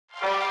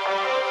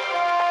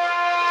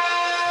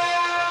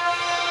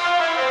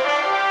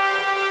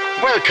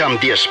Welcome,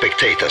 dear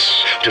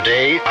spectators.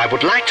 Today, I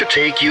would like to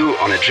take you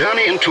on a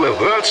journey into a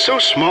world so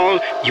small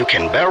you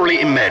can barely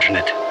imagine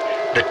it.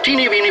 The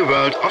teeny-weeny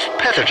world of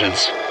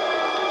pathogens.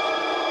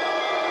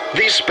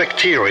 These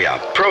bacteria,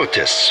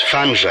 protists,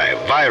 fungi,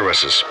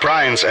 viruses,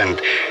 prions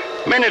and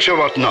manager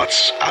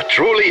whatnots are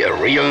truly a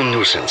real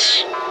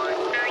nuisance.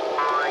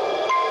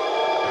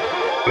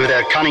 With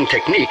their cunning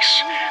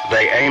techniques,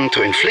 they aim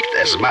to inflict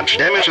as much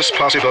damage as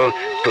possible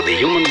to the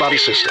human body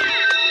system.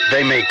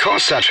 They may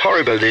cause such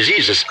horrible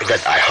diseases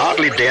that I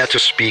hardly dare to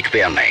speak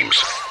their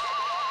names.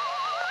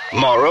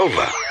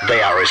 Moreover, they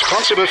are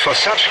responsible for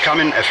such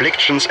common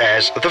afflictions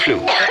as the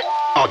flu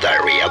or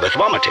diarrhea with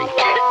vomiting.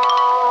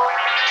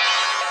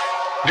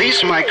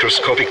 These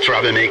microscopic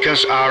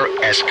troublemakers are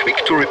as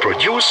quick to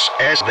reproduce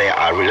as they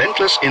are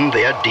relentless in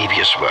their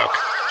devious work.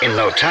 In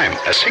no time,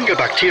 a single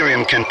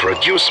bacterium can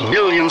produce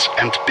millions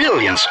and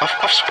billions of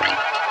offspring.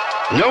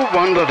 No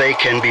wonder they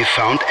can be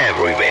found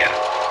everywhere.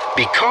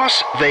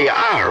 Because they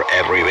are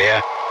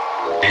everywhere,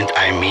 and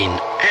I mean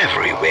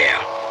everywhere.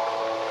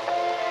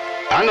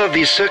 Under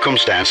these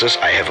circumstances,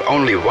 I have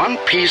only one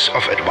piece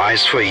of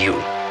advice for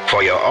you.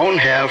 For your own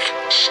health,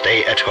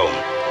 stay at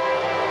home.